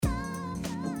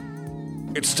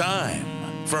It's time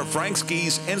for Frank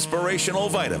Ski's Inspirational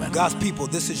Vitamin. God's people,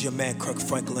 this is your man, Kirk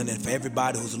Franklin, and for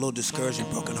everybody who's a little discouraged and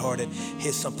brokenhearted,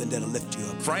 here's something that'll lift you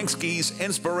up. Frank Ski's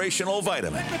Inspirational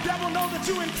Vitamin. Let the devil know that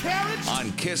you encouraged.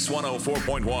 On KISS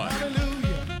 104.1.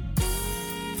 Hallelujah.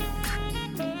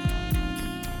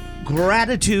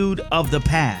 Gratitude of the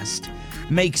past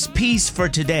makes peace for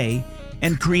today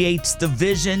and creates the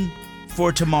vision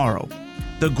for tomorrow.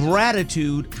 The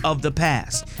gratitude of the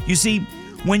past. You see,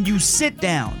 when you sit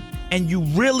down and you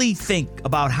really think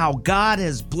about how God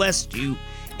has blessed you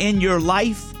in your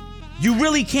life, you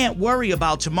really can't worry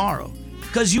about tomorrow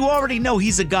because you already know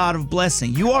He's a God of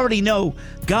blessing. You already know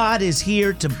God is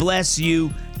here to bless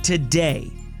you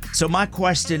today. So my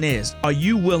question is, are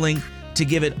you willing to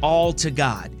give it all to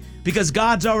God? Because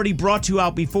God's already brought you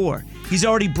out before. He's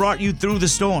already brought you through the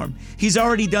storm. He's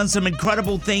already done some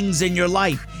incredible things in your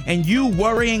life. And you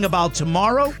worrying about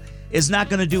tomorrow is not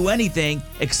going to do anything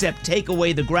except take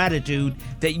away the gratitude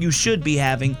that you should be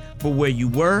having for where you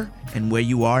were and where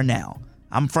you are now.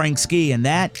 I'm Frank Ski, and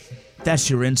that's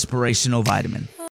your Inspirational Vitamin.